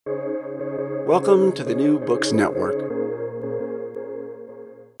Welcome to the New Books Network.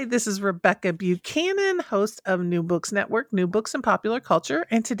 Hey, this is Rebecca Buchanan, host of New Books Network, New Books and Popular Culture.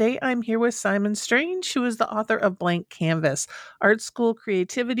 And today I'm here with Simon Strange, who is the author of Blank Canvas, Art School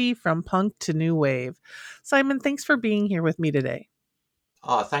Creativity from Punk to New Wave. Simon, thanks for being here with me today.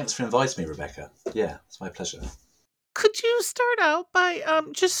 Thanks for inviting me, Rebecca. Yeah, it's my pleasure. Could you start out by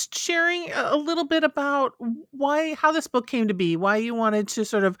just sharing a little bit about how this book came to be, why you wanted to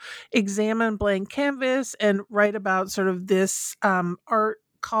sort of examine Blank Canvas and write about sort of this art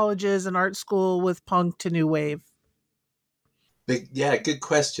colleges and art school with punk to new wave? Good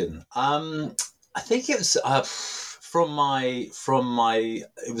question. I think it was it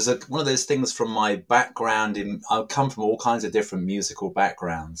was one of those things from my background. I come from all kinds of different musical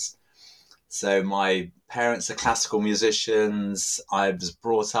backgrounds. So my parents are classical musicians. I was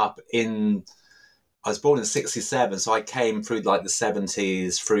born in '67, so I came through like the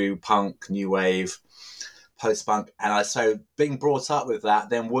 '70s, through punk, new wave, post-punk, so being brought up with that,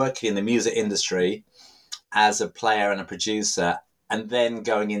 then working in the music industry as a player and a producer, and then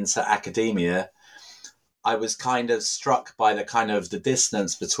going into academia, I was kind of struck by the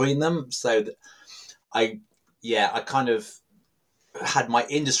distance between them. So I kind of had my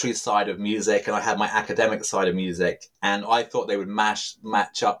industry side of music and I had my academic side of music, and I thought they would match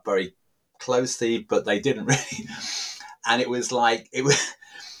up very closely, but they didn't really. And I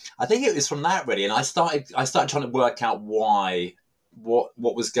think it was from that really, and I started trying to work out what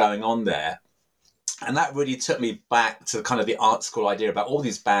was going on there, and that really took me back to kind of the art school idea about all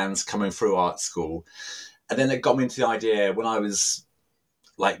these bands coming through art school, and then it got me into the idea when I was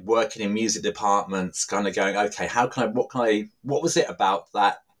like working in music departments, kind of going, okay, what was it about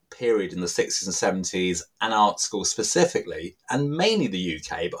that period in the 60s and 70s and art school specifically, and mainly the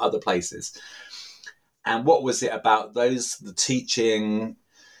UK, but other places, and what was it about the teaching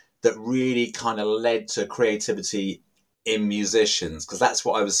that really kind of led to creativity in musicians? Because that's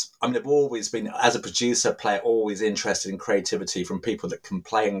what I've always been, as a producer, player, always interested in creativity from people that can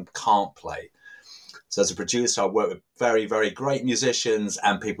play and can't play. So as a producer, I work with very, very great musicians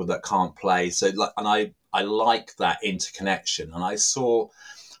and people that can't play. I like that interconnection. And I saw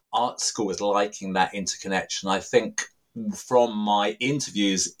art school as liking that interconnection. I think from my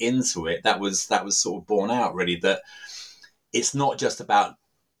interviews into it, that was sort of borne out really, that it's not just about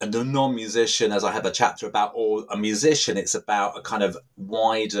a non-musician, as I have a chapter about, or a musician. It's about a kind of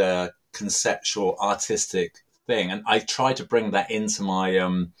wider conceptual artistic thing. And I try to bring that into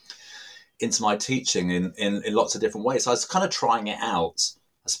my teaching in lots of different ways. So I was kind of trying it out,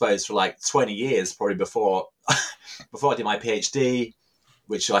 I suppose, for like 20 years, probably before I did my PhD,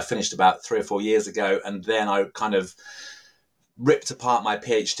 which I finished about 3 or 4 years ago. And then I kind of ripped apart my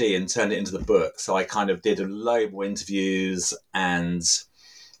PhD and turned it into the book. So I kind of did a load more interviews and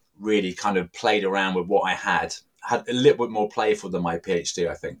really kind of played around with what I had a little bit more playful than my PhD,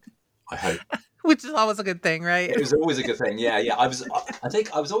 I hope. Which is always a good thing, right? It was always a good thing. Yeah. I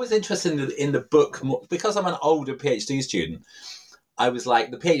think I was always interested in the book more, because I'm an older PhD student. I was like,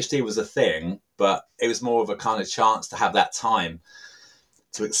 the PhD was a thing, but it was more of a kind of chance to have that time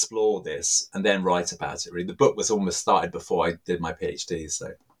to explore this and then write about it. Really, the book was almost started before I did my PhD.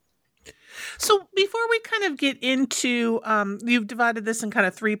 So before we kind of get into, you've divided this in kind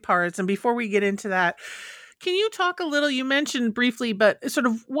of 3 parts, and before we get into that, can you talk a little, you mentioned briefly, but sort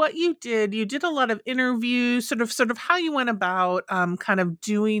of what you did a lot of interviews, sort of how you went about kind of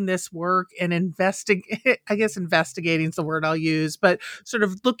doing this work and investigating is the word I'll use, but sort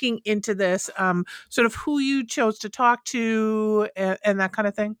of looking into this, sort of who you chose to talk to and that kind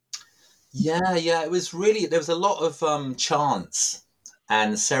of thing? Yeah. It was really, there was a lot of chance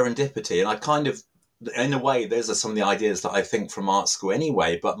and serendipity. And I kind of, in a way, those are some of the ideas that I think from art school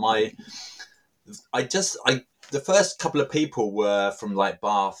anyway, but the first couple of people were from like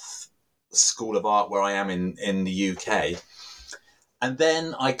Bath School of Art, where I am in the UK. And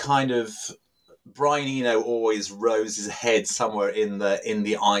then I kind of, Brian Eno always rose his head somewhere in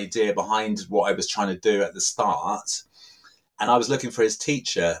the idea behind what I was trying to do at the start. And I was looking for his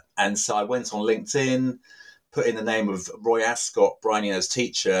teacher. And so I went on LinkedIn, put in the name of Roy Ascott, Brian Eno's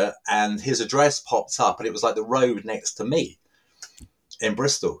teacher, and his address popped up, and it was like the road next to me in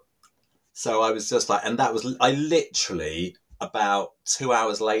Bristol. So I was just like, and I literally about 2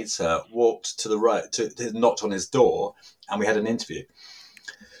 hours later walked to the road, knocked on his door, and we had an interview.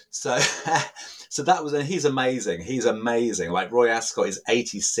 So, so that was, and he's amazing. He's amazing. Like Roy Ascott is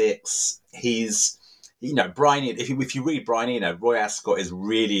 86. He's, Brian, if you read Brian Eno, Roy Ascott is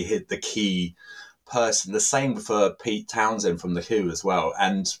really the key person. The same for Pete Townsend from The Who as well,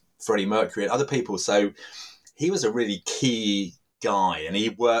 and Freddie Mercury and other people. So he was a really key guy, and he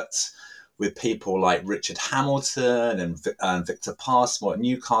worked with people like Richard Hamilton and Victor Passmore at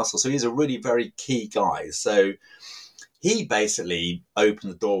Newcastle. So he's a really very key guy. So he basically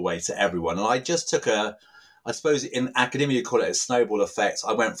opened the doorway to everyone. And I just took I suppose in academia you call it a snowball effect.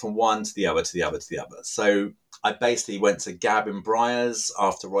 I went from one to the other, to the other, to the other. So I basically went to Gavin Bryars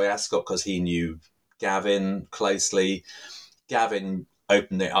after Roy Ascott because he knew Gavin closely. Gavin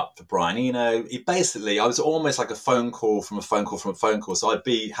opened it up for Brian Eno. I was almost like a phone call from a phone call from a phone call. So I'd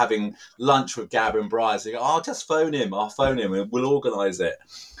be having lunch with Gavin Bryars. He'd go, I'll just phone him. I'll phone him and we'll organise it.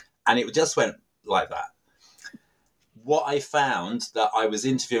 And it just went like that. What I found that I was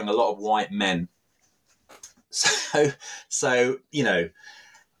interviewing a lot of white men. So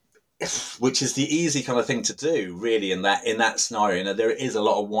which is the easy kind of thing to do, really, in that scenario. There is a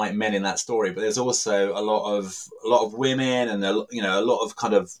lot of white men in that story, but there's also a lot of women and a lot of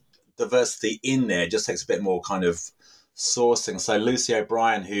kind of diversity in there. It just takes a bit more kind of sourcing. So Lucy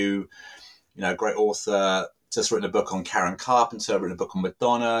O'Brien, who, great author, just written a book on Karen Carpenter, written a book on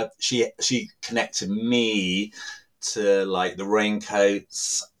Madonna. She connected me to like the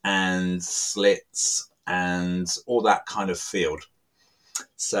Raincoats and Slits and all that kind of field.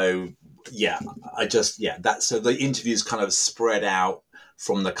 So so the interviews kind of spread out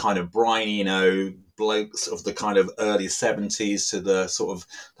from the kind of Brian Eno blokes of the kind of early 70s to the sort of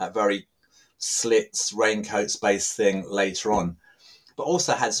that very Slits, Raincoats based thing later on, but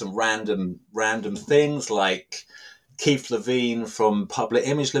also had some random things like Keith Levine from Public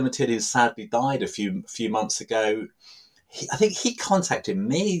Image Limited, who sadly died a few months ago. I think he contacted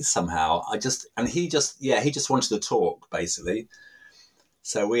me somehow. He just wanted to talk basically.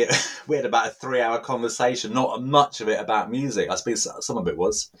 So we had about a 3-hour conversation. Not much of it about music. I suppose some of it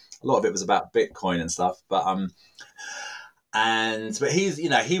was. A lot of it was about Bitcoin and stuff. But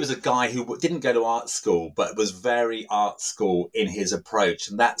he was a guy who didn't go to art school, but was very art school in his approach.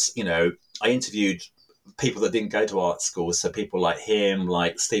 And that's, I interviewed people that didn't go to art school. So people like him,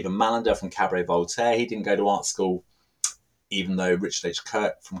 like Stephen Malander from Cabaret Voltaire. He didn't go to art school, even though Richard H.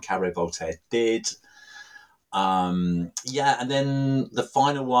 Kirk from Cabaret Voltaire did. And then the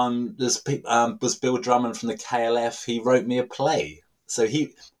final one was Bill Drummond from the KLF. He wrote me a play. So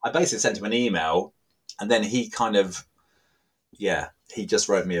I basically sent him an email, and then he kind of, he just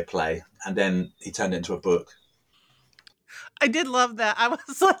wrote me a play, and then he turned it into a book. I did love that. I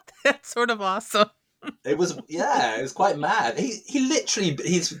was like, that's sort of awesome. It was quite mad. He's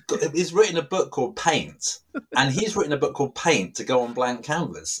written a book called Paint, and he's written a book called Paint to go on blank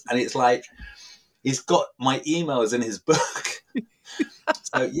canvas, and it's like, he's got my emails in his book.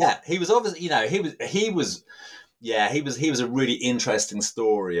 So he was obviously, he was a really interesting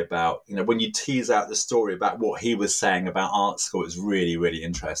story about, when you tease out the story about what he was saying about art school, it's really, really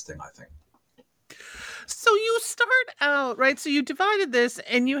interesting, I think. So you start out, right? So you divided this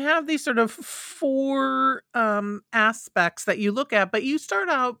and you have these sort of 4 aspects that you look at, but you start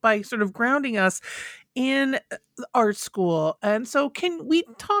out by sort of grounding us in art school. And so can we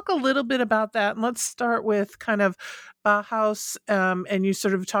talk a little bit about that? And let's start with kind of Bauhaus, and you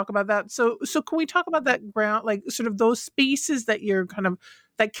sort of talk about that. So can we talk about that ground, like sort of those spaces that you're kind of,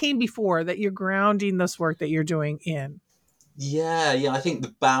 that came before, that you're grounding this work that you're doing in? Yeah. I think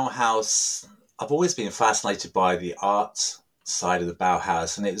the Bauhaus, I've always been fascinated by the art side of the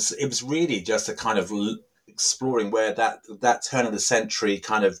Bauhaus. And it was really just a kind of exploring where that turn of the century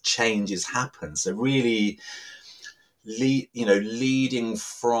kind of changes happen. So really, leading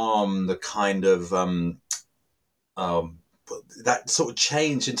from the kind of that sort of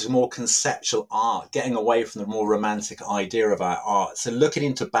change into more conceptual art, getting away from the more romantic idea of our art. So looking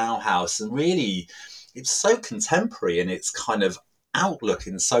into Bauhaus, and really, it's so contemporary in its kind of outlook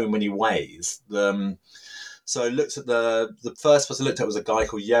in so many ways. So I looked at the first person I looked at was a guy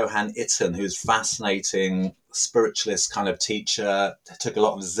called Johann Itten, who's fascinating spiritualist kind of teacher, took a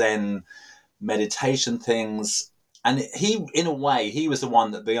lot of Zen meditation things. And he, in a way, he was the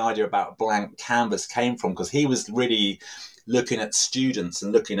one that the idea about blank canvas came from, because he was really looking at students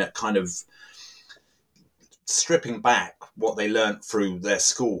and looking at kind of stripping back what they learnt through their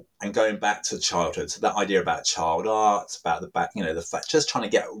school and going back to childhood. So that idea about child art, about the fact, just trying to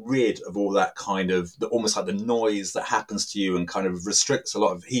get rid of all that kind of almost like the noise that happens to you and kind of restricts a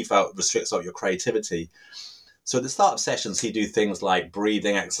lot of your creativity. So at the start of sessions, he'd do things like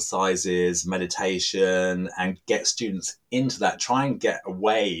breathing exercises, meditation, and get students into that, try and get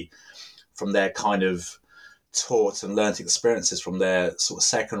away from their kind of taught and learnt experiences from their sort of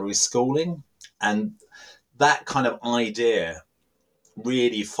secondary schooling. And that kind of idea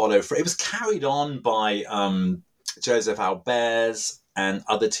really followed through. It was carried on by Joseph Albers and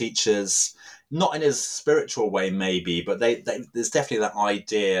other teachers not in a spiritual way maybe, but there's definitely that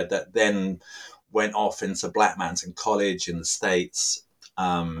idea that then went off into Black Mountain College in the States,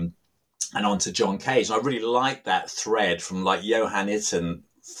 and on to John Cage. And I really like that thread from like Johan Itten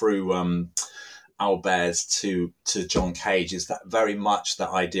through Albers to John Cage, is that very much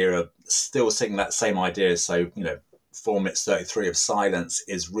that idea of still seeing that same idea. So, 4 minutes 33 of silence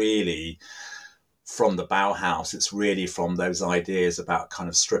is really from the Bauhaus. It's really from those ideas about kind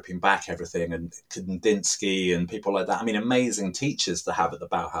of stripping back everything, and Kandinsky and people like that. I mean, amazing teachers to have at the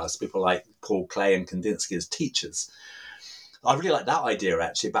Bauhaus, people like Paul Klee and Kandinsky as teachers. I really like that idea,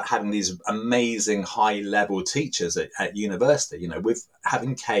 actually, about having these amazing high-level teachers at university, with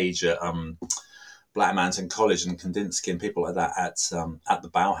having Cage at Black Mountain College and Kandinsky and people like that at the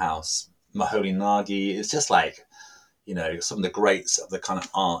Bauhaus, Maholi Nagy. It's just like, some of the greats of the kind of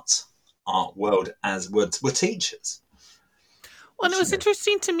art world as were teachers. Well, and it was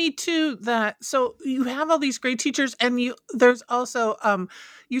interesting to me too that so you have all these great teachers, and there's also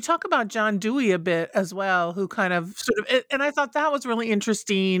you talk about John Dewey a bit as well, who kind of sort of, and I thought that was really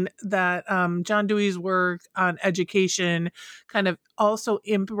interesting that John Dewey's work on education kind of also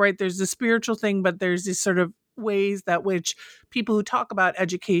right. There's the spiritual thing, but there's this sort of ways that which people who talk about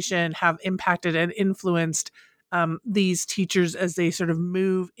education have impacted and influenced these teachers as they sort of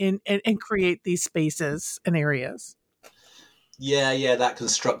move in and create these spaces and areas. Yeah, that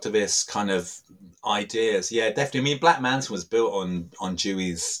constructivist kind of ideas. Yeah, definitely. I mean, Black Mountain was built on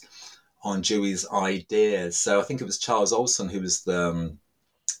Dewey's ideas. So I think it was Charles Olson who was the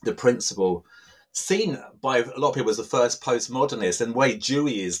principal, seen by a lot of people as the first postmodernist. And the way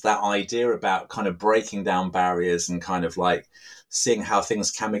Dewey is that idea about kind of breaking down barriers and kind of like seeing how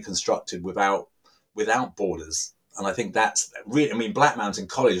things can be constructed without borders. And I think that's really, I mean, Black Mountain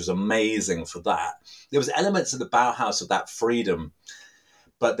College was amazing for that. There was elements of the Bauhaus of that freedom,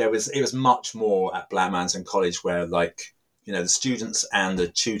 but it was much more at Black Mountain College where, like, the students and the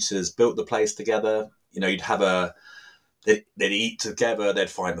tutors built the place together. You'd have they'd eat together, they'd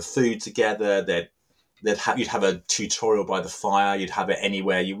find the food together, you'd have a tutorial by the fire, you'd have it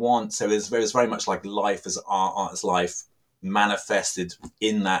anywhere you want. So it was very much like life as art as life manifested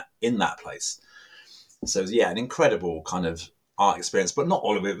in that place. So yeah, an incredible kind of art experience, but not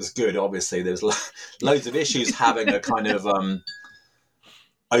all of it was good. Obviously, there's loads of issues having a kind of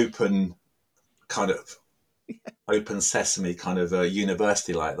open sesame kind of a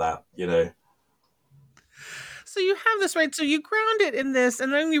university like that, So you have this, right? So you ground it in this,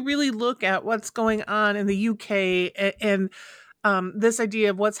 and then you really look at what's going on in the UK and this idea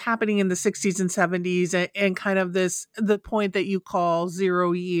of what's happening in the 60s and 70s and kind of the point that you call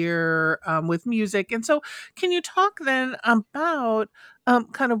 0 year with music. And so can you talk then about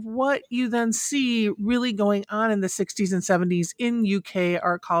kind of what you then see really going on in the 60s and 70s in UK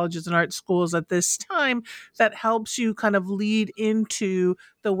art colleges and art schools at this time that helps you kind of lead into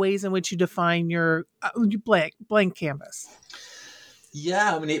the ways in which you define your blank canvas?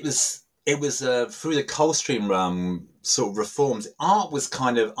 Yeah, I mean, it was through the Coldstream sort of reforms. Art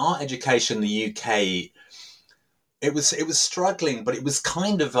education in the UK. It was struggling, but it was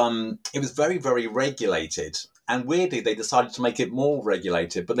kind of it was very, very regulated. And weirdly, they decided to make it more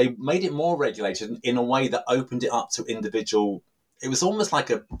regulated, but they made it more regulated in a way that opened it up to individual. It was almost like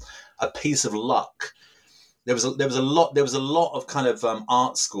a piece of luck. There was a lot of kind of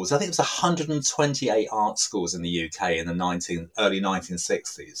art schools. I think it was 128 art schools in the UK in the early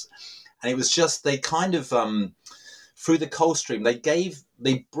 1960s, and it was just they kind of through the Coldstream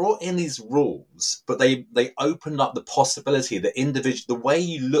they brought in these rules, but they opened up the possibility that the way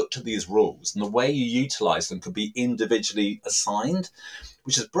you looked at these rules and the way you utilized them could be individually assigned,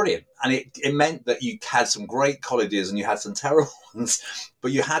 which is brilliant. And it meant that you had some great colleges and you had some terrible ones,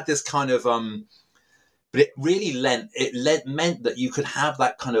 but you had this kind of but it really meant that you could have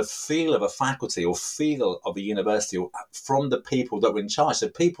that kind of feel of a faculty or feel of a university from the people that were in charge. So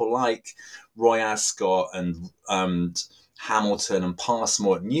people like Roy Ascott and Hamilton and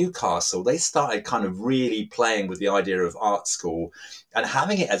Passmore at Newcastle, they started kind of really playing with the idea of art school and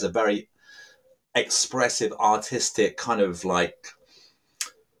having it as a very expressive, artistic kind of like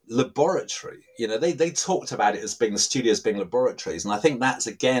laboratory. They talked about it as being the studios being laboratories, and I think that's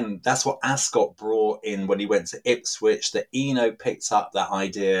what Ascott brought in when he went to Ipswich, that Eno picked up that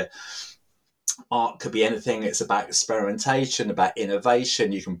idea. Art could be anything. It's about experimentation, about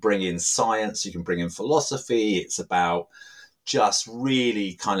innovation. You can bring in science, you can bring in philosophy. It's about just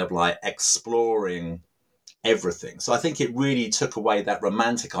really kind of like exploring everything. So I think it really took away that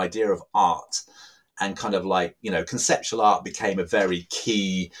romantic idea of art, and kind of like, conceptual art became a very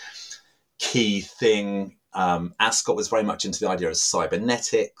key thing Ascot was very much into the idea of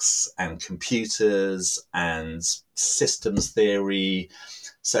cybernetics and computers and systems theory.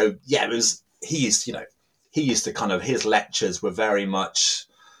 So yeah, he used to kind of, his lectures were very much,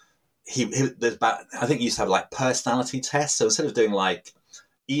 there's about, I think he used to have like personality tests. So instead of doing like,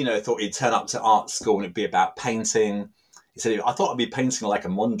 thought he'd turn up to art school and it'd be about painting. He said, I thought I'd be painting like a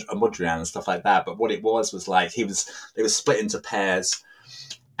Mondrian and stuff like that. But what it was like, they were split into pairs,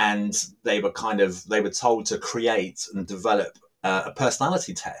 and they were told to create and develop a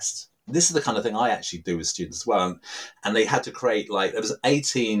personality test. This is the kind of thing I actually do with students as well. And they had to create, like, there was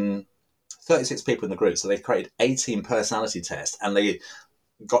 36 people in the group. So they created 18 personality tests, and they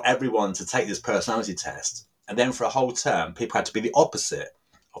got everyone to take this personality test. And then for a whole term, people had to be the opposite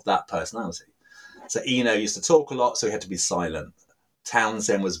of that personality. So Eno used to talk a lot, so he had to be silent.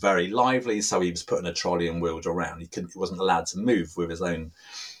 Townsend was very lively, so he was put in a trolley and wheeled around. He wasn't allowed to move with his own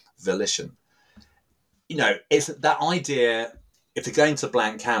volition. It's that idea, if you're going to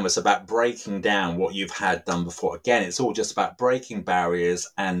blank canvas, about breaking down what you've had done before. Again, it's all just about breaking barriers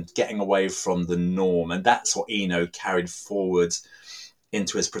and getting away from the norm. And that's what Eno carried forward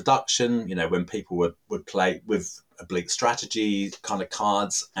into his production, when people would play with oblique strategy kind of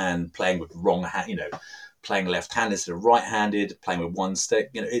cards and playing with wrong hand, playing left-handed instead of right-handed, playing with one stick.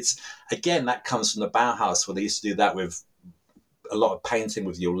 It's, again, that comes from the Bauhaus, where they used to do that with a lot of painting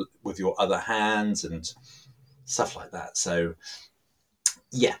with your other hands and stuff like that. So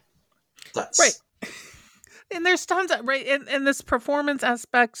yeah, that's right. And there's tons of, right, in this performance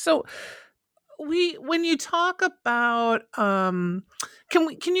aspect. So when you talk about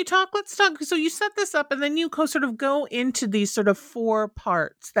let's talk, so you set this up and then you sort of go into these sort of 4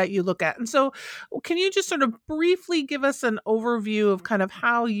 parts that you look at. And so can you just sort of briefly give us an overview of kind of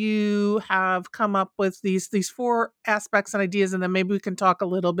how you have come up with these 4 aspects and ideas, and then maybe we can talk a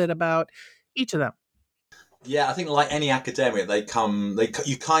little bit about each of them. Yeah, I think like any academic, they come from they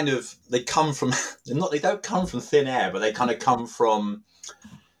don't come from thin air, but they kind of come from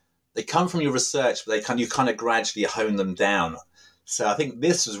your research, but you kind of gradually hone them down. So I think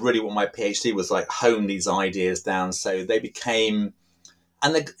this was really what my PhD was like, hone these ideas down. So they became,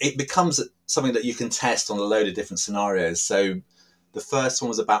 it becomes something that you can test on a load of different scenarios. So the first one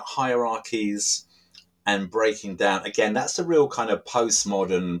was about hierarchies and breaking down. Again, that's the real kind of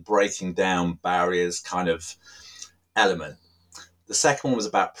postmodern breaking down barriers kind of element. The second one was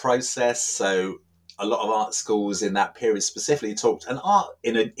about process. So a lot of art schools in that period specifically talked, and art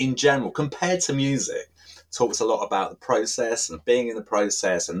in general, compared to music, talks a lot about the process and being in the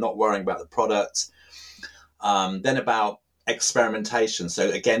process and not worrying about the product. Then about experimentation. So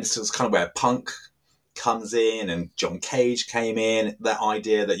again, this was kind of where punk comes in and John Cage came in, that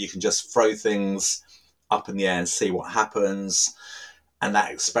idea that you can just throw things up in the air and see what happens. And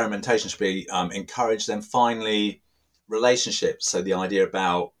that experimentation should be encouraged. Then finally, relationships. So the idea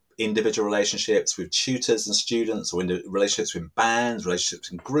about individual relationships with tutors and students, or relationships with bands,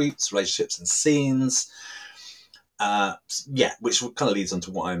 relationships in groups, relationships in scenes. Which kind of leads on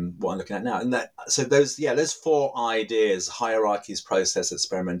to what I'm looking at now. And those 4 ideas: hierarchies, process,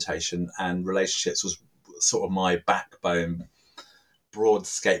 experimentation, and relationships, was sort of my backbone,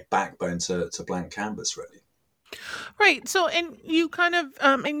 broadscape backbone to blank canvas, really. Right. So, and you kind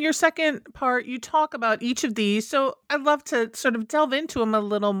of, in your second part, you talk about each of these. So I'd love to sort of delve into them a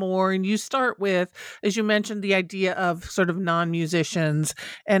little more. And you start with, as you mentioned, the idea of sort of non-musicians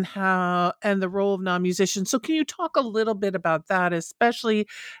and the role of non-musicians. So can you talk a little bit about that, especially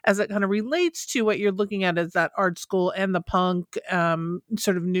as it kind of relates to what you're looking at as that art school and the punk,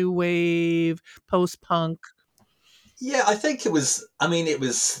 sort of new wave, post-punk? Yeah, I think it was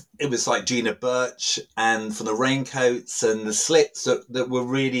like Gina Birch and from the Raincoats and the Slits that were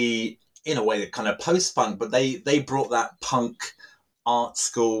really, in a way, kind of post-punk, but they brought that punk art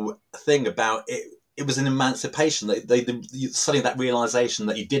school thing about it. It was an emancipation. They suddenly that realization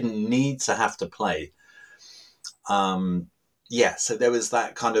that you didn't need to have to play. So there was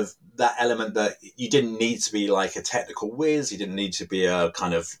that kind of, that element that you didn't need to be like a technical whiz. You didn't need to be a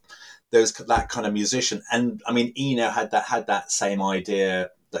kind of that kind of musician. And I mean, Eno had that same idea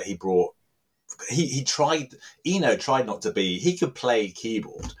that he brought. Eno tried not to be, he could play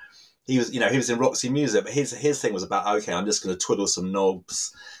keyboard. He was in Roxy Music, but his thing was about, okay, I'm just going to twiddle some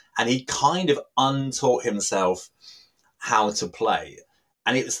knobs. And he kind of untaught himself how to play.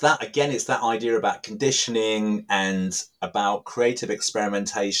 And it's that idea about conditioning and about creative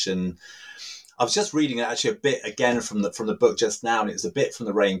experimentation. I was just reading actually a bit again from the book just now, and it was a bit from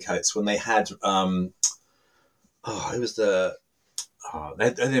the Raincoats when they had they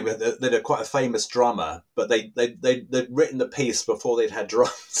had quite a famous drummer, but they'd written the piece before they'd had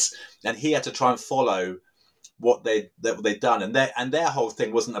drums, and he had to try and follow they'd done, and their whole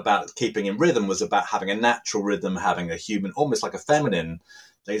thing wasn't about keeping in rhythm, was about having a natural rhythm, having a human, almost like a feminine.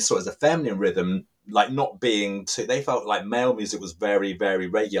 They saw it as a feminine rhythm, like not being too. They felt like male music was very, very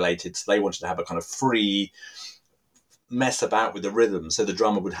regulated, so they wanted to have a kind of free mess about with the rhythm, so the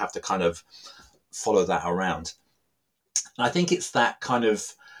drummer would have to kind of follow that around. And I think it's that kind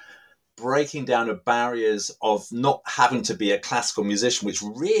of breaking down of barriers of not having to be a classical musician, which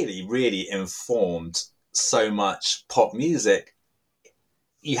really, really informed so much pop music.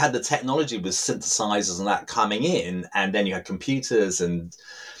 You had the technology with synthesizers and that coming in, and then you had computers and,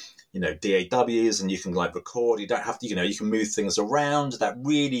 DAWs, and you can like record. You don't have to, you can move things around. That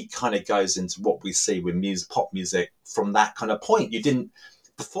really kind of goes into what we see with pop music from that kind of point. You didn't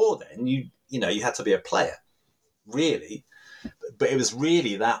before then. You had to be a player, really, but it was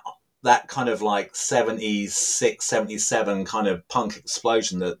really that kind of like 76, 77 kind of punk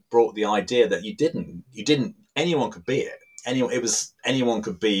explosion that brought the idea that you didn't anyone could be it. Anyone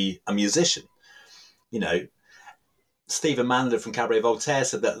could be a musician. Stephen Mandler from Cabaret Voltaire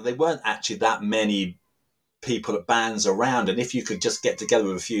said that there weren't actually that many people at bands around, and if you could just get together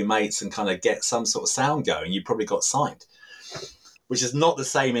with a few mates and kind of get some sort of sound going, you probably got signed, which is not the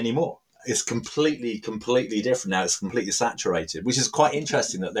same anymore. It's completely different now. It's completely saturated, which is quite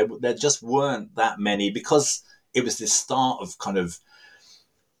interesting that there just weren't that many, because it was this start of kind of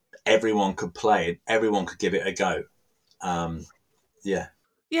everyone could play, everyone could give it a go. Yeah.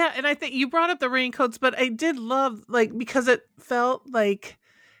 Yeah, and I think you brought up the raincoats, but I did love, like, because it felt like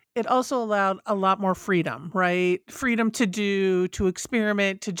it also allowed a lot more freedom, right? Freedom to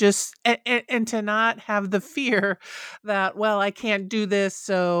experiment, to just, and to not have the fear that, well, I can't do this,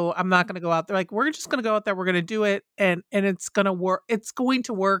 so I'm not going to go out there. Like, we're just going to go out there, we're going to do it, and it's going to work. It's going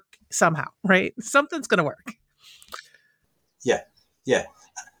to work somehow, right? Something's going to work. Yeah, yeah.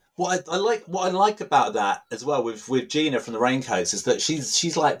 What I like about that as well with Gina from the Raincoats is that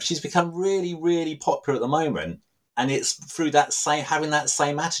she's become really, really popular at the moment, and it's through having that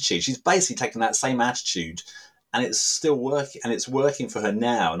same attitude. She's basically taken that same attitude, and it's still working, and it's working for her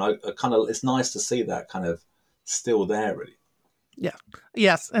now. And I kind of, it's nice to see that kind of still there, really. Yeah.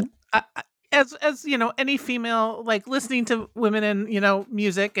 Yes, and as any female, like, listening to women in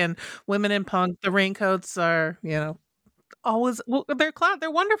music and women in punk, the Raincoats are always, well, they're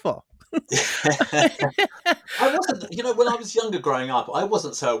wonderful. I wasn't, when I was younger growing up, I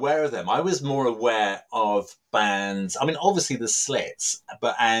wasn't so aware of them. I was more aware of bands. I mean, obviously the Slits,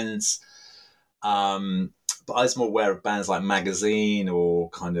 but I was more aware of bands like Magazine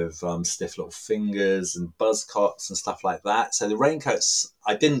or kind of Stiff Little Fingers and Buzzcocks and stuff like that. So the Raincoats,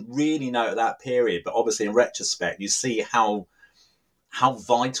 I didn't really know at that period, but obviously in retrospect, you see how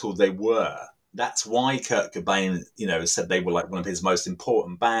vital they were. That's why Kurt Cobain, said they were like one of his most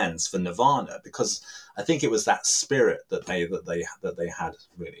important bands for Nirvana, because I think it was that spirit that they had,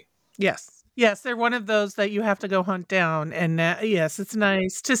 really. Yes, they're one of those that you have to go hunt down, and yes, it's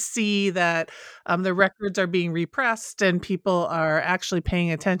nice to see that the records are being repressed and people are actually paying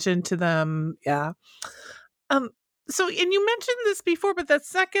attention to them. Yeah. So, and you mentioned this before, but that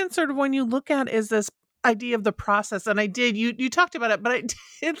second sort of one you look at is this idea of the process, and you talked about it, but I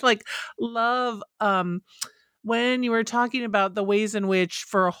did like love when you were talking about the ways in which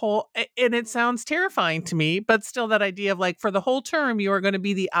for a whole, and it sounds terrifying to me, but still that idea of like for the whole term you are going to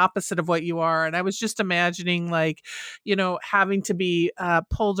be the opposite of what you are. And I was just imagining like having to be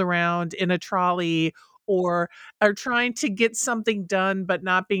pulled around in a trolley, or trying to get something done but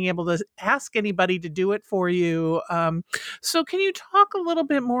not being able to ask anybody to do it for you. So can you talk a little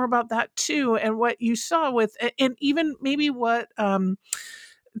bit more about that too, and what you saw with, and even maybe what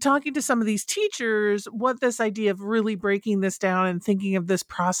talking to some of these teachers, what this idea of really breaking this down and thinking of this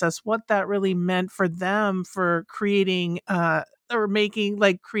process, what that really meant for them for creating or making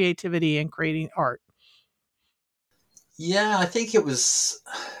like creativity and creating art? Yeah, I think it's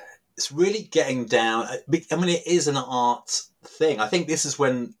really getting down. I mean, it is an art thing. I think this is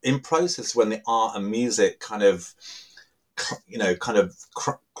when the art and music kind of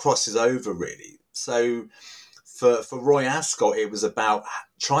crosses over, really. So for Roy Ascot, it was about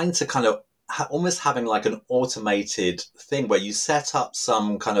trying to kind of almost having like an automated thing where you set up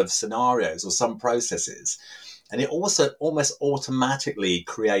some kind of scenarios or some processes, and it also almost automatically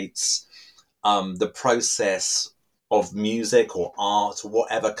creates the process of music or art or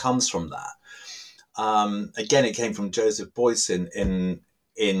whatever comes from that. Again, it came from Joseph Beuys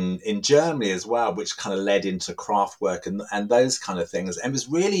in Germany as well, which kind of led into Kraftwerk and those kind of things. And it was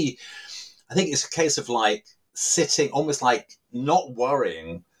really, I think it's a case of like sitting, almost like not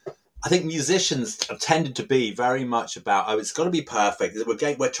worrying I think musicians have tended to be very much about, oh, it's got to be perfect.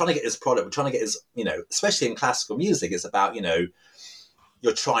 We're trying to get this product. We're trying to get this, especially in classical music, it's about,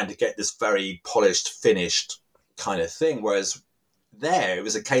 you're trying to get this very polished, finished kind of thing. Whereas there, it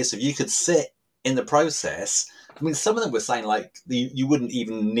was a case of you could sit in the process. I mean, some of them were saying like you wouldn't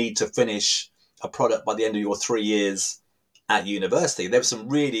even need to finish a product by the end of your 3 years at university. There was some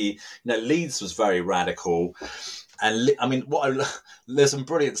really, Leeds was very radical. And I mean, there's some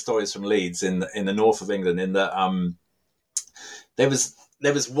brilliant stories from Leeds in the north of England. In that there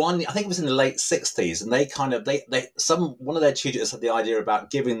was one, I think it was in the late 60s, and one of their tutors had the idea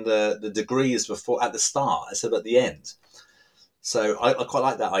about giving the degrees before at the start instead of at the end. So I quite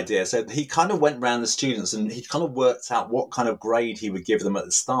like that idea. So he kind of went around the students and he kind of worked out what kind of grade he would give them at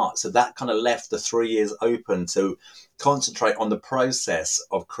the start. So that kind of left the 3 years open to concentrate on the process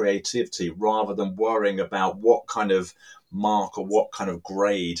of creativity rather than worrying about what kind of mark or what kind of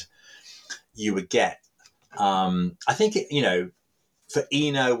grade you would get. I think, for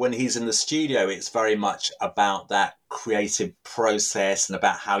Eno, when he's in the studio, it's very much about that creative process and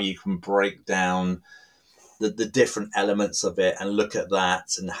about how you can break down the different elements of it and look at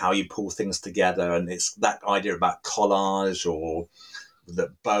that and how you pull things together. And it's that idea about collage or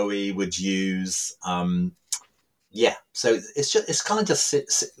that Bowie would use. So it's kind of just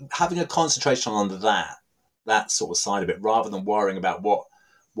having a concentration on that sort of side of it rather than worrying about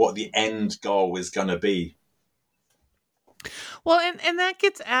what the end goal is going to be. Well, and that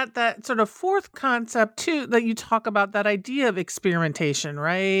gets at that sort of fourth concept too, that you talk about, that idea of experimentation,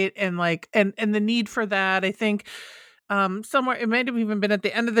 right? And and the need for that. I think somewhere, it might have even been at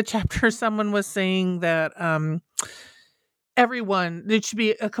the end of the chapter, someone was saying that it should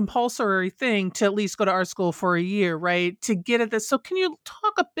be a compulsory thing to at least go to art school for a year, right? To get at this. So can you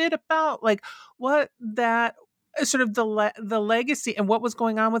talk a bit about what that sort of the legacy and what was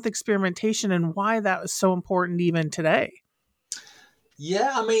going on with experimentation and why that was so important even today?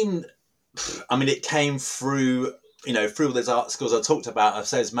 Yeah, I mean, it came through, through those art schools I talked about. I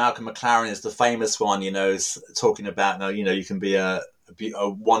say Malcolm McLaren is the famous one, talking about, you can be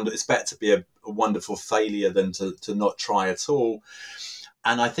it's better to be a wonderful failure than to not try at all.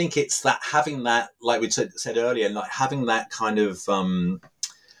 And I think it's that having that, like we said earlier, like having that kind of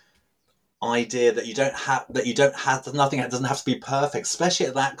idea that nothing doesn't have to be perfect, especially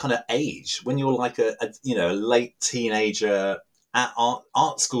at that kind of age when you're like a late teenager. At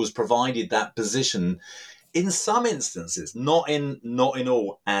art schools provided that position in some instances, not in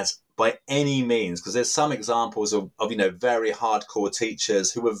all, as by any means, because there's some examples of very hardcore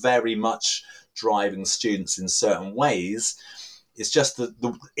teachers who were very much driving students in certain ways. It's just that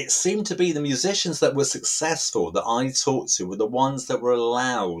it seemed to be the musicians that were successful that I talked to were the ones that were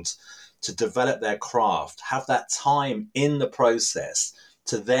allowed to develop their craft, have that time in the process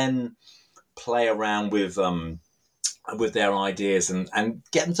to then play around with their ideas and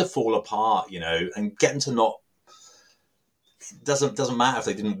get them to fall apart, and get them to not. It doesn't matter if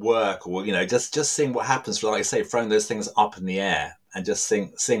they didn't work or just seeing what happens. Like I say, throwing those things up in the air and just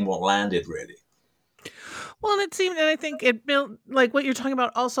seeing what landed really. Well, and I think it built, like what you're talking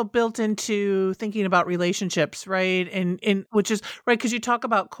about, also built into thinking about relationships, right? And which is right, because you talk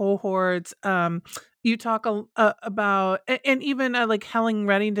about cohorts. You talk about, and even like Helen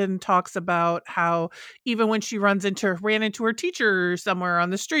Reddington talks about how even when she ran into her teacher somewhere on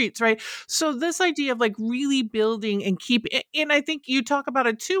the streets, right? So this idea of like really building and and I think you talk about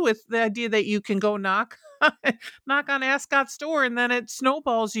it too with the idea that you can go knock on Ascot's door and then it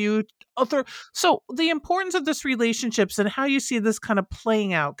snowballs you. So the importance of this relationships and how you see this kind of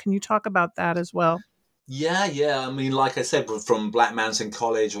playing out. Can you talk about that as well? Yeah. I mean, like I said, from Black Mountain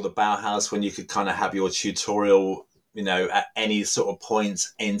College or the Bauhaus, when you could kind of have your tutorial, at any sort of point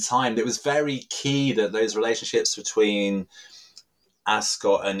in time, it was very key that those relationships between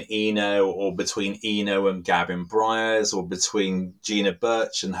Ascot and Eno, or between Eno and Gavin Bryars, or between Gina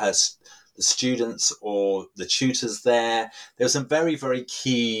Birch and the students or the tutors there was some very, very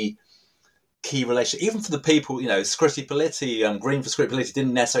key relationship. Even for the people, Scritti Politti, Green for Scritti Politti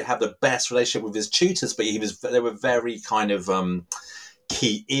didn't necessarily have the best relationship with his tutors, but they were very kind of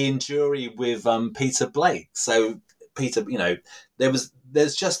key. Ian Jury with Peter Blake. So Peter, there was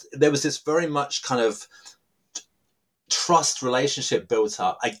this very much kind of trust relationship built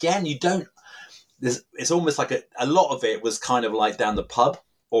up. Again, it's almost like a lot of it was kind of like down the pub,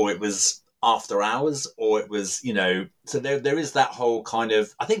 or it was after hours, or it was, so there is that whole kind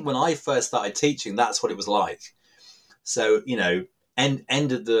of, I think when I first started teaching, that's what it was like. So, I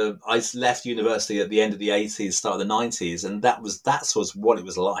left university at the end of the 80s, start of the 90s, and that was what it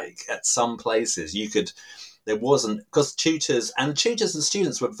was like. At some places you could there wasn't, because tutors and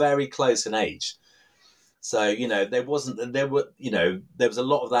students were very close in age. So, there wasn't, there were, there was a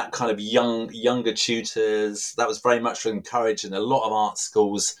lot of that kind of younger tutors. That was very much encouraged in a lot of art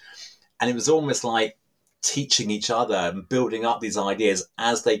schools. And it was almost like teaching each other and building up these ideas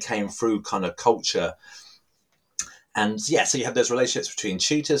as they came through kind of culture. And yeah, so you have those relationships between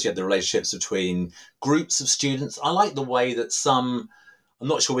tutors, you have the relationships between groups of students. I like the way that I'm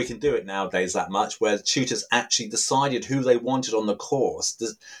not sure we can do it nowadays that much, where tutors actually decided who they wanted on the course,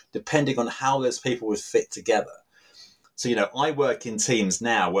 depending on how those people would fit together. So, I work in teams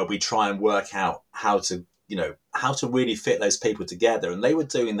now where we try and work out how to really fit those people together. And they were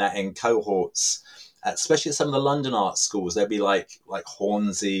doing that in cohorts, especially at some of the London art schools. They'd be like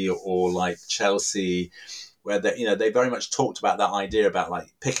Hornsey or like Chelsea, where they very much talked about that idea about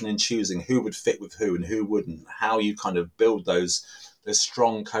like picking and choosing who would fit with who and who wouldn't, how you kind of build those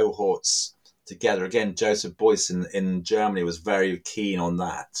strong cohorts together. Again, Joseph Beuys in Germany was very keen on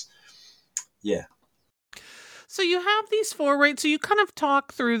that. Yeah. So you have these four, right? So you kind of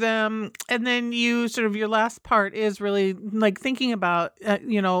talk through them, and then you sort of, your last part is really like thinking about,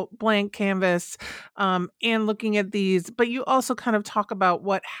 blank canvas, and looking at these, but you also kind of talk about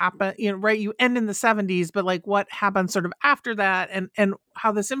what happened, right? You end in the 70s, but like what happened sort of after that and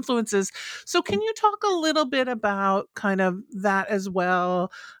how this influences. So can you talk a little bit about kind of that as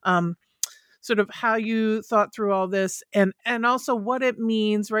well? Sort of how you thought through all this and also what it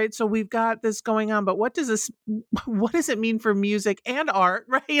means, right? So we've got this going on, but what does it mean for music and art,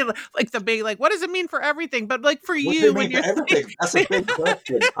 right? Like the big, like, what does it mean for everything? But like for What do you, mean when for you're everything? That's a big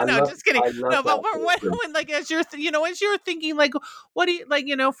question. no, just kidding. I love No, but that when like, as you're, as you're thinking, like, what do you, like,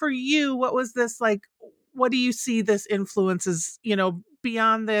 for you, what was this, like, what do you see this influences,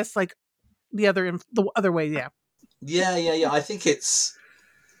 beyond this, like the other way? Yeah. Yeah. I think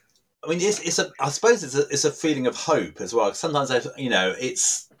I suppose it's a feeling of hope as well. Sometimes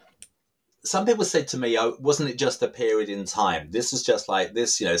it's, some people said to me, "Oh, wasn't it just a period in time? This was just like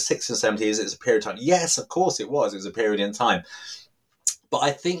this, 60s and 70s. It's a period of time." Yes, of course it was. It was a period in time. But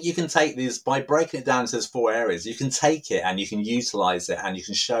I think you can take these, by breaking it down to those four areas, you can take it and you can utilize it and you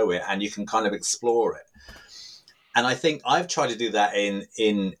can show it and you can kind of explore it. And I think I've tried to do that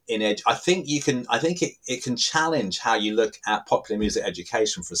in edge. I think it can challenge how you look at popular music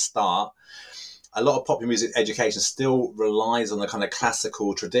education for a start. A lot of popular music education still relies on the kind of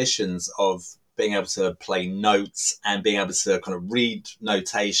classical traditions of being able to play notes and being able to kind of read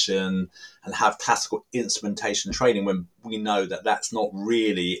notation and have classical instrumentation training, when we know that that's not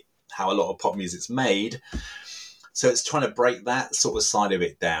really how a lot of pop music's made. So it's trying to break that sort of side of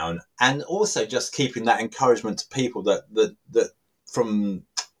it down, and also just keeping that encouragement to people that from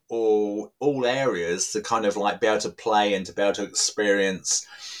all areas to kind of like be able to play and to be able to experience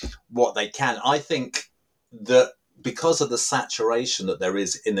what they can. I think that because of the saturation that there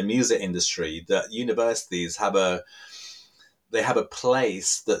is in the music industry, that universities have a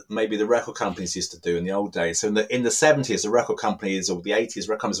place that maybe the record companies used to do in the old days. So in the 70s, the record companies, or the 80s,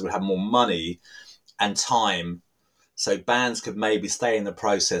 record companies would have more money and time. So bands could maybe stay in the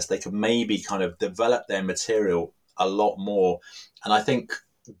process. They could maybe kind of develop their material a lot more. And I think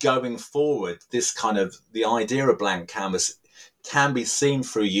going forward, this kind of, the idea of blank canvas can be seen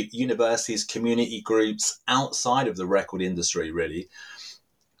through universities, community groups outside of the record industry, really,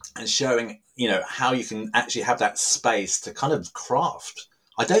 and showing, how you can actually have that space to kind of craft.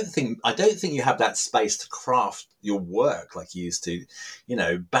 I don't think you have that space to craft your work like you used to.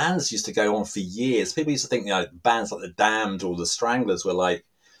 Bands used to go on for years. People used to think, bands like the Damned or the Stranglers were like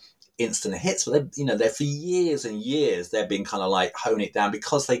instant hits, but they're for years and years they've been kind of like honing it down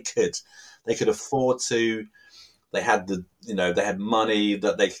because they could afford to. They had they had money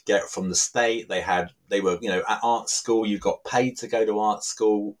that they could get from the state. They were at art school. You got paid to go to art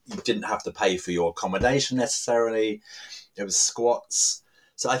school. You didn't have to pay for your accommodation necessarily. There was squats.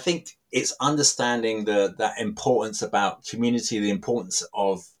 So I think it's understanding that importance about community, the importance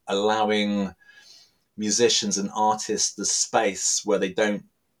of allowing musicians and artists the space where they don't,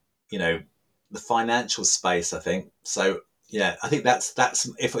 the financial space, I think. So yeah, I think that's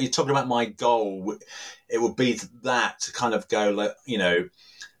if you're talking about my goal, it would be that, to kind of go like,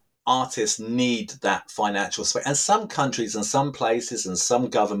 artists need that financial space. And some countries and some places and some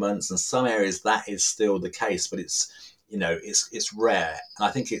governments and some areas, that is still the case, but it's rare. And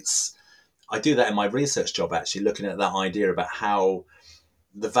I think I do that in my research job, actually, looking at that idea about how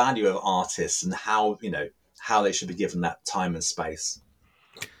the value of artists and how they should be given that time and space.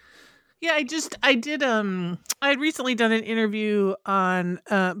 Yeah, I had recently done an interview on,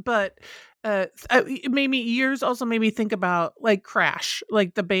 but it made me years also made me think about like Crash,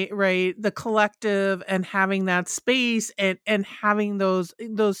 like right, the collective, and having that space, and having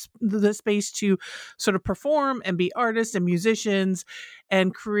the space to sort of perform and be artists and musicians,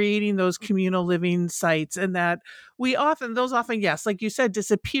 and creating those communal living sites. And that those often, yes, like you said,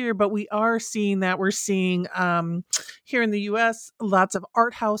 disappear, but we are seeing that. We're seeing here in the US lots of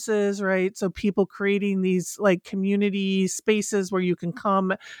art houses, right? So people creating these like community spaces where you can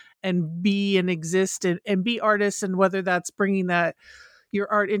come and be and exist, and be artists, and whether that's bringing that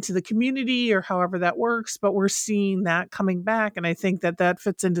your art into the community or however that works. But we're seeing that coming back, and I think that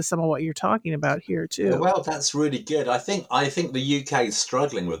fits into some of what you're talking about here too. Well, that's really good. I think the UK is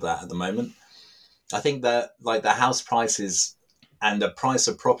struggling with that at the moment. I think that like the house prices and the price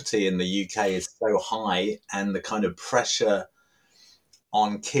of property in the UK is so high, and the kind of pressure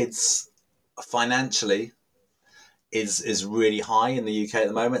on kids financially is really high in the UK at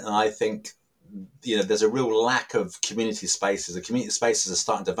the moment. And I think there's a real lack of community spaces. The community spaces are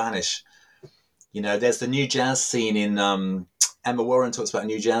starting to vanish. There's the new jazz scene in Emma Warren talks about a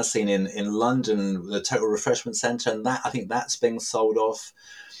new jazz scene in London, the Total Refreshment Centre, and that I think that's being sold off.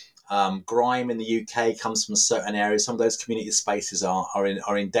 Grime in the UK comes from certain areas. Some of those community spaces are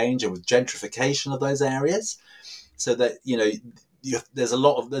in danger with gentrification of those areas. So that there's a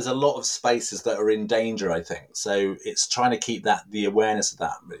lot of spaces that are in danger, I think. So it's trying to keep the awareness of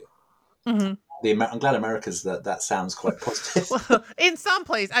that. Really. Mm-hmm. I'm glad America's that sounds quite positive. Well, in some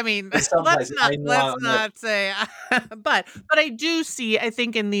place, I mean, let's not say, but I do see, I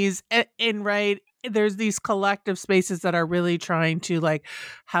think in these, there's these collective spaces that are really trying to like,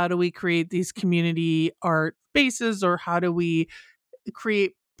 how do we create these community art spaces, or how do we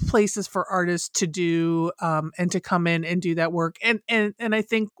create places for artists to do and to come in and do that work, and I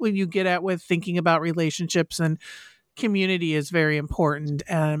think when you get at with thinking about relationships and community is very important,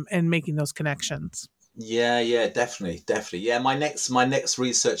 and making those connections. Yeah, definitely. Yeah, my next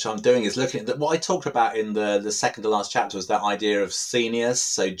research I'm doing is looking at what I talked about in the second to last chapter was that idea of genius.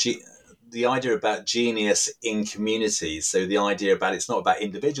 So the idea about genius in communities. So the idea about it's not about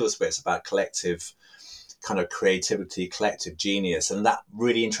individuals, but it's about collective kind of creativity, collective genius, and that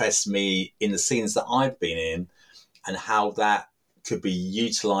really interests me in the scenes that I've been in, and how that could be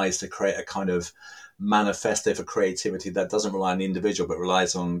utilized to create a kind of manifesto for creativity that doesn't rely on the individual but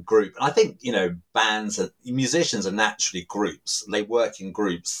relies on group. And I think bands and musicians are naturally groups. They work in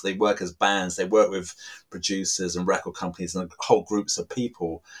groups, they work as bands, they work with producers and record companies and whole groups of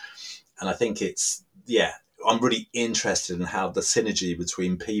people. And I think I'm really interested in how the synergy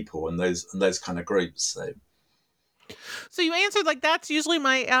between people and those kind of groups. So you answered like that's usually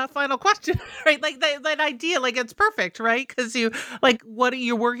my final question, right? Like that idea, like it's perfect, right? Because you like what are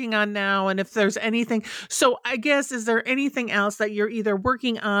you working on now, and if there's anything. So I guess, is there anything else that you're either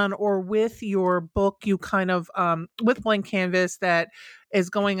working on or with your book, you kind of with Blank Canvas, that is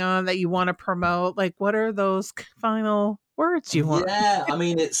going on that you want to promote? Like, what are those final words you want? Yeah, I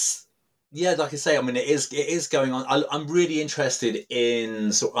mean like I say, I mean it is going on. I'm really interested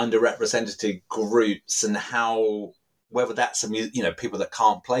in sort of underrepresented groups and how, whether that's people that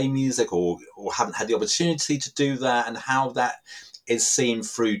can't play music or haven't had the opportunity to do that, and how that is seen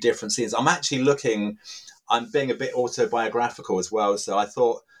through different scenes. I'm being a bit autobiographical as well. So I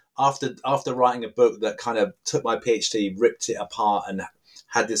thought after writing a book that kind of took my PhD, ripped it apart, and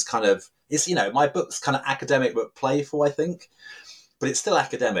had this kind of, my book's kind of academic but playful, I think, but it's still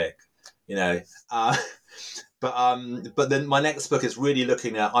academic, but then my next book is really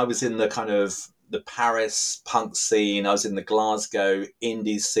looking at, I was in the kind of the Paris punk scene, I was in the Glasgow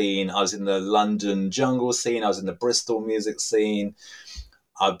indie scene, I was in the London jungle scene, I was in the Bristol music scene,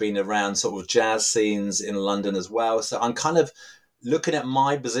 I've been around sort of jazz scenes in London as well. So I'm kind of looking at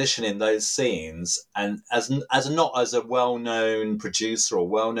my position in those scenes, and as not as a well-known producer or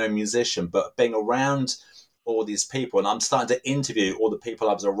well-known musician, but being around all these people, and I'm starting to interview all the people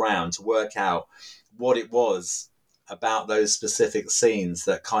I was around to work out what it was about those specific scenes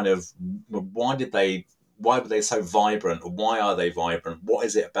that kind of, why were they so vibrant, or why are they vibrant? What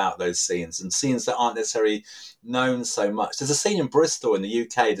is it about those scenes, and scenes that aren't necessarily known so much? There's a scene in Bristol in the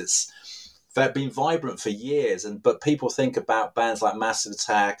UK that's been vibrant for years, but people think about bands like Massive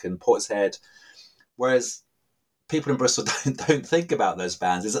Attack and Portishead, whereas people in Bristol don't think about those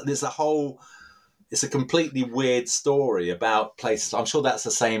bands. It's a completely weird story about places. I'm sure that's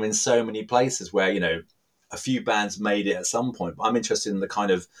the same in so many places where, a few bands made it at some point. But I'm interested in the kind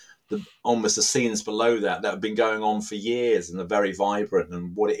of almost the scenes below that have been going on for years and are very vibrant,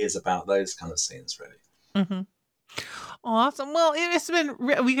 and what it is about those kind of scenes, really. Mm-hmm. Awesome. Well, it's been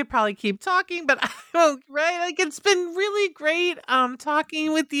we could probably keep talking, but I won't, right? Like it's been really great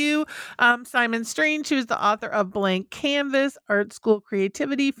talking with you. Simon Strange, who's the author of Blank Canvas: Art School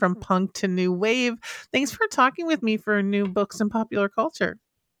Creativity from Punk to New Wave. Thanks for talking with me for new books and popular culture.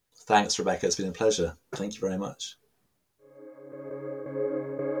 Thanks, Rebecca. It's been a pleasure. Thank you very much.